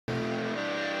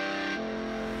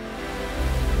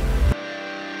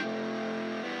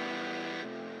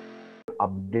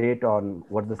update on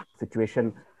what the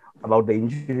situation about the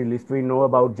injury list. We know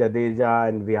about Jadeja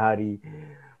and Vihari.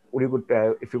 Would you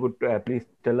could, if you could please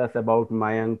tell us about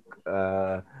Mayank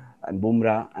and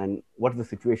Bumrah, and what's the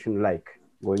situation like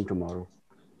going tomorrow?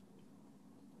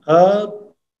 Uh,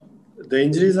 the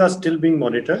injuries are still being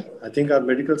monitored. I think our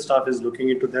medical staff is looking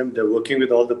into them. They're working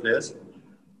with all the players.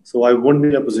 So I won't be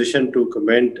in a position to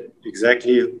comment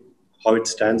exactly how it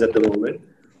stands at the moment.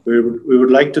 We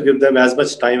would like to give them as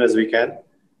much time as we can.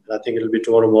 And I think it'll be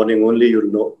tomorrow morning only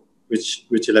you'll know which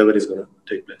 11 is going to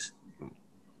take place.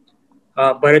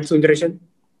 Bharat Sundaresan.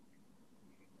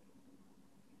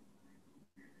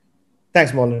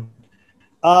 Thanks, Molan.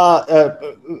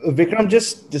 Vikram,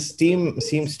 just this team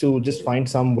seems to just find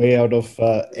some way out of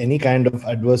any kind of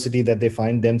adversity that they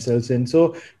find themselves in.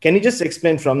 So can you just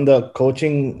explain from the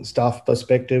coaching staff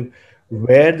perspective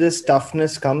where this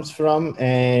toughness comes from,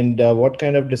 and what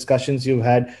kind of discussions you've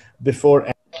had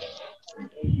before?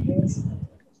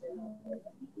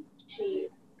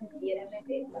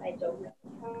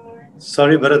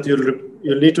 Sorry, Bharat,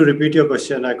 you'll need to repeat your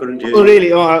question. I couldn't hear you. Oh,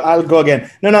 really? Oh, I'll go again.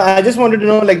 No, I just wanted to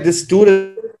know, like, this tour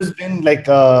has been like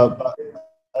a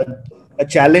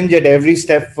challenge at every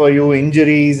step for you,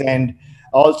 injuries and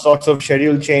all sorts of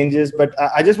schedule changes. But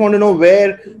I just want to know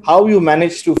how you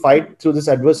managed to fight through this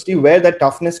adversity, where that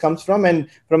toughness comes from, and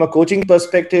from a coaching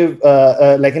perspective,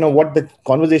 what the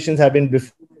conversations have been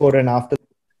before and after.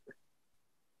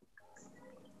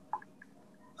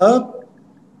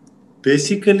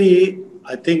 Basically,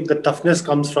 I think the toughness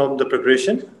comes from the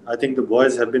preparation. I think the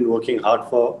boys have been working hard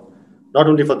for, not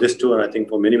only for this tour, I think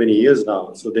for many, many years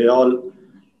now. So they all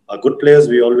are good players.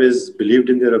 We always believed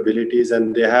in their abilities,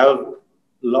 and they have a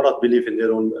lot of belief in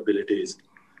their own abilities.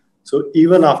 So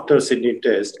even after Sydney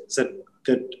Test,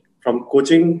 that from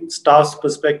coaching staff's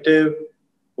perspective,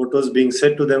 what was being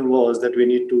said to them was that we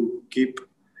need to keep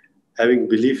having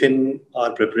belief in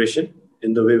our preparation,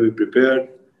 in the way we prepared,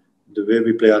 the way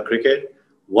we play our cricket.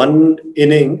 One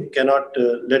inning cannot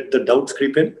let the doubts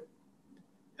creep in.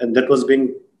 And that was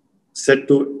being said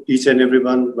to each and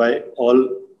everyone by all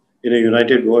in a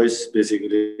united voice,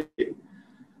 basically.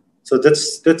 So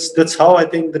that's how I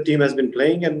think the team has been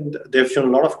playing, and they've shown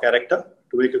a lot of character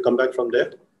to make a comeback from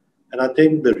there. And I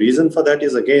think the reason for that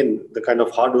is, again, the kind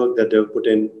of hard work that they've put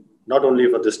in, not only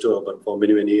for this tour, but for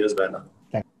many, many years by now.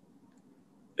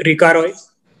 Rika Roy.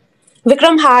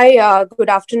 Vikram, hi, good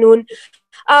afternoon.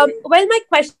 Well, my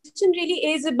question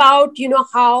really is about,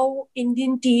 how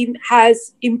Indian team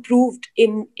has improved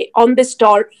on this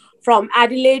tour, from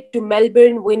Adelaide to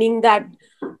Melbourne, winning that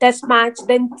test match,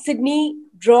 then Sydney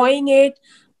drawing it.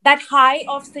 That high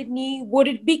of Sydney, would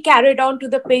it be carried on to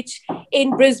the pitch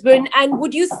in Brisbane? And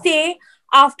would you say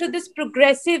after this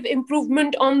progressive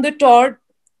improvement on the tour,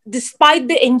 despite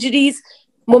the injuries,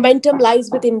 momentum lies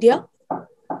with India?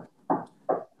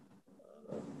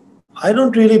 I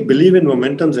don't really believe in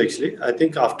momentums, actually. I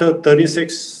think after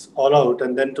 36 all out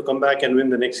and then to come back and win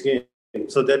the next game,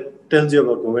 so that tells you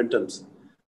about momentums.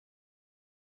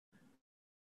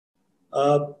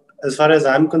 As far as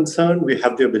I'm concerned, we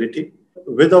have the ability.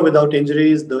 With or without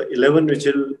injuries, the 11 which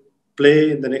will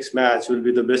play in the next match will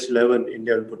be the best 11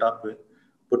 India will put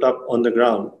up on the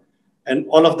ground. And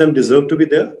all of them deserve to be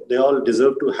there. They all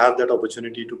deserve to have that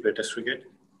opportunity to play test cricket.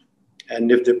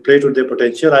 And if they play to their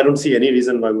potential, I don't see any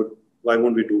reason why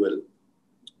won't we do well.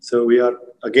 So we are,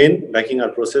 again, backing our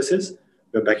processes.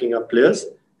 We're backing our players.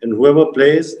 And whoever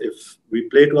plays, if we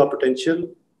play to our potential,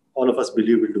 all of us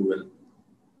believe we'll do well.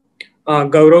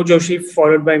 Gaurav Joshi,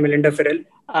 followed by Melinda Farrell.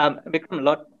 Vikram, a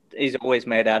lot is always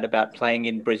made out about playing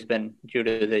in Brisbane due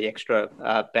to the extra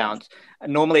bounce.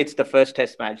 Normally, it's the first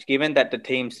test match. Given that the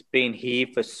team's been here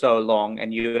for so long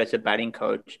and you as a batting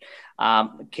coach,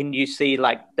 can you see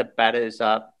like the batters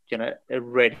are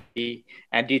ready?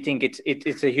 And do you think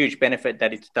it's a huge benefit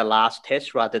that it's the last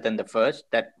test rather than the first,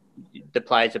 that the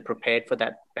players are prepared for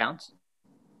that bounce?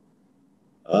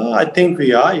 I think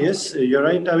we are, yes. You're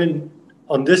right. I mean,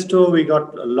 on this tour, we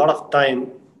got a lot of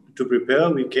time to prepare.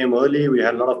 We came early. We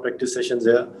had a lot of practice sessions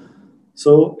there.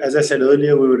 So, as I said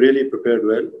earlier, we were really prepared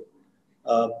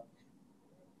well.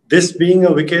 This being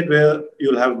a wicket where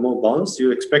you'll have more bounce,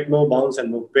 you expect more bounce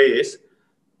and more pace.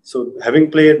 So,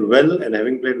 having played well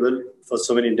for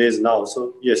so many days now,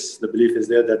 so yes, the belief is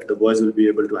there that the boys will be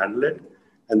able to handle it,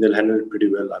 and they'll handle it pretty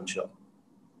well, I'm sure.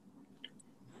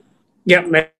 Yeah,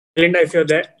 Melinda, if you're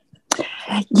there.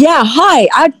 Yeah, hi.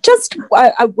 Just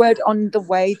a word on the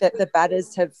way that the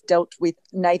batters have dealt with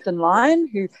Nathan Lyon,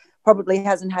 who probably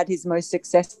hasn't had his most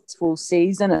successful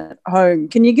season at home.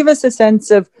 Can you give us a sense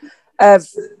of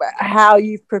how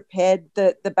you've prepared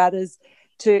the batters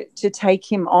to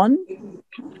take him on?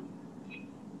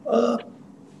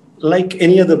 Like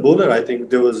any other bowler, I think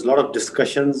there was a lot of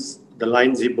discussions, the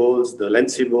lines he bowls, the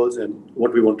lengths he bowls, and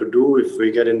what we want to do if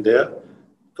we get in there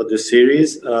for this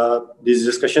series. This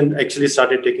discussion actually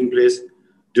started taking place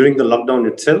during the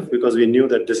lockdown itself because we knew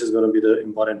that this is going to be the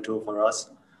important tour for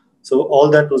us. So all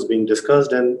that was being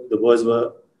discussed, and the boys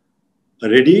were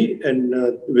ready and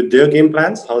with their game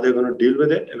plans, how they're going to deal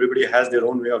with it. Everybody has their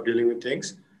own way of dealing with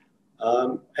things.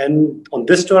 And on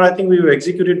this tour, I think we've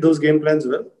executed those game plans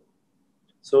well.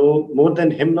 So more than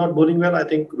him not bowling well, I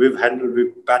think we've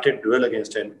batted well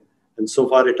against him. And so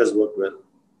far it has worked well.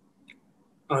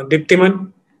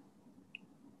 Diptiman?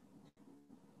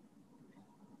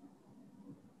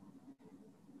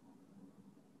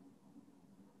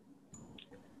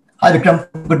 Hi,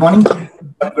 Vikram. Good morning.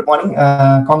 Good morning.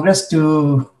 Congrats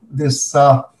to this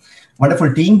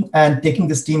wonderful team and taking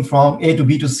this team from A to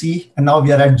B to C. And now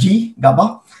we are at G,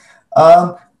 GABA.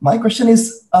 My question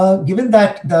is, given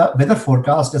that the weather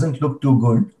forecast doesn't look too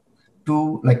good,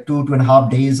 2.5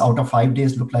 days out of 5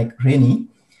 days look like rainy,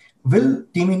 will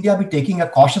Team India be taking a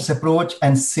cautious approach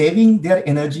and saving their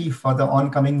energy for the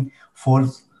oncoming four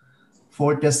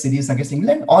test series against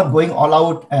England, or going all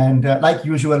out and like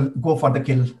usual, go for the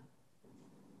kill?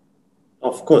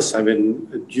 Of course, I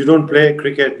mean, you don't play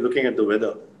cricket looking at the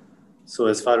weather. So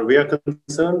as far as we are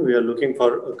concerned, we are looking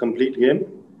for a complete game,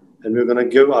 and we're going to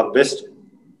give our best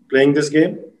playing this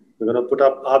game. We're going to put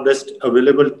up our best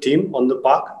available team on the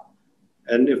park.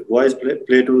 And if boys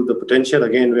play to the potential,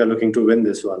 again, we are looking to win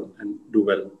this one and do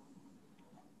well.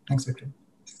 Thanks, Victor.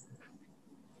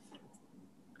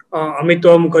 Amit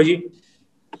Mukherjee.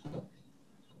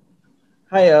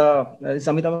 Hi, this is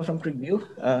Amit from CrickView.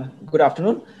 Good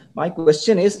afternoon. My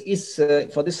question is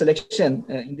for this selection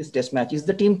in this test match, is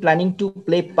the team planning to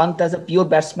play Pant as a pure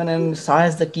batsman and Shah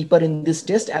as the keeper in this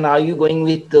test? And are you going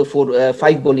with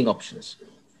 5 bowling options?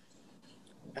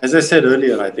 As I said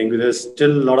earlier, I think there's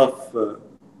still a lot of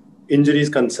injuries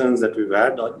concerns that we've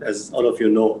had, as all of you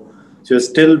know. So it's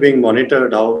still being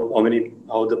monitored how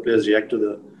the players react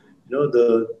to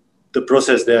the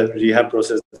process, their rehab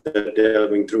process that they are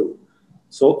going through.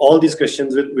 So all these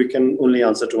questions we can only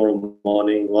answer tomorrow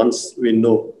morning once we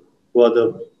know who are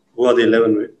the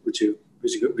 11 which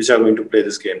are going to play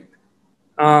this game.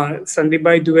 Sandeep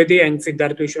Bhai Dwivedi and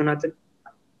Siddharth Vishwanathan.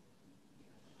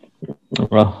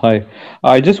 Hi.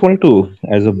 I just wanted to,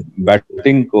 as a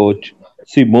batting coach,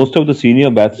 see most of the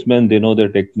senior batsmen, they know their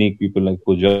technique, people like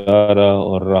Pujara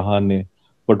or Rahane.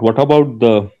 But what about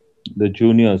the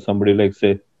juniors, somebody like,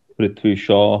 say, Prithvi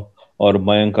Shaw or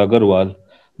Mayank Agarwal?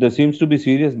 There seems to be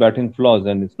serious batting flaws,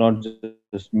 and it's not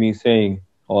just me saying.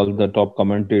 All the top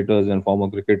commentators and former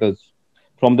cricketers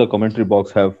from the commentary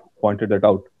box have pointed that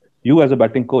out. You, as a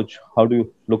batting coach, how do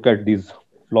you look at these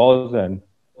flaws, and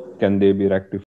can they be rectified?